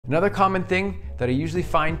Another common thing that I usually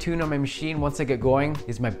fine tune on my machine once I get going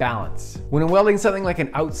is my balance. When I'm welding something like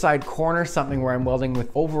an outside corner, something where I'm welding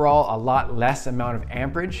with overall a lot less amount of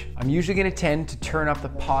amperage, I'm usually gonna tend to turn up the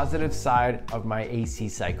positive side of my AC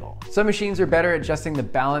cycle. Some machines are better at adjusting the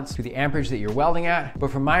balance to the amperage that you're welding at,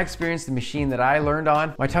 but from my experience, the machine that I learned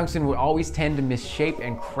on, my tungsten would always tend to misshape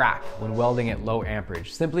and crack when welding at low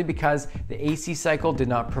amperage, simply because the AC cycle did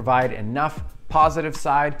not provide enough positive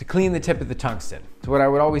side to clean the tip of the tungsten. So what I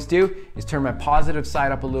would always do is turn my positive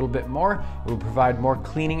side up a little bit more. It would provide more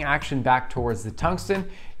cleaning action back towards the tungsten.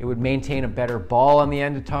 It would maintain a better ball on the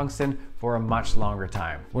end of tungsten for a much longer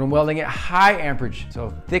time. When I'm welding at high amperage, so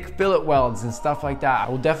thick fillet welds and stuff like that, I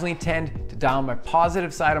will definitely tend to dial my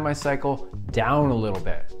positive side of my cycle down a little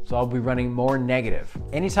bit. So I'll be running more negative.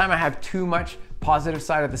 Anytime I have too much positive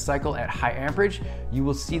side of the cycle at high amperage, you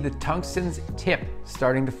will see the tungsten's tip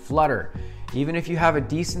starting to flutter. Even if you have a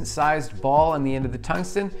decent sized ball on the end of the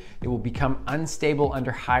tungsten, it will become unstable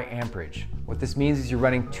under high amperage. What this means is you're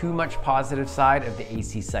running too much positive side of the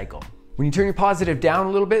AC cycle. When you turn your positive down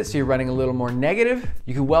a little bit, so you're running a little more negative,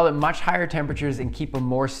 you can weld at much higher temperatures and keep a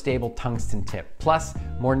more stable tungsten tip. Plus,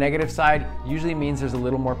 more negative side usually means there's a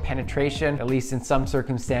little more penetration, at least in some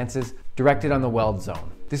circumstances, directed on the weld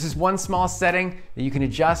zone. This is one small setting that you can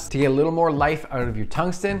adjust to get a little more life out of your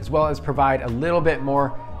tungsten, as well as provide a little bit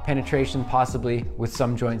more penetration possibly with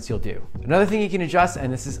some joints you'll do. Another thing you can adjust,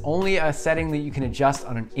 and this is only a setting that you can adjust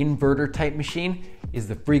on an inverter type machine, is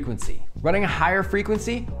the frequency. Running a higher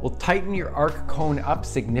frequency will tighten your arc cone up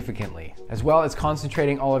significantly, as well as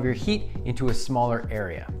concentrating all of your heat into a smaller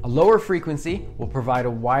area. A lower frequency will provide a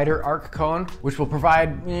wider arc cone, which will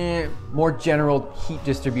provide more general heat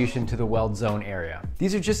distribution to the weld zone area.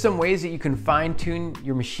 These are just some ways that you can fine tune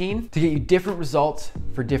your machine to get you different results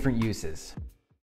for different uses.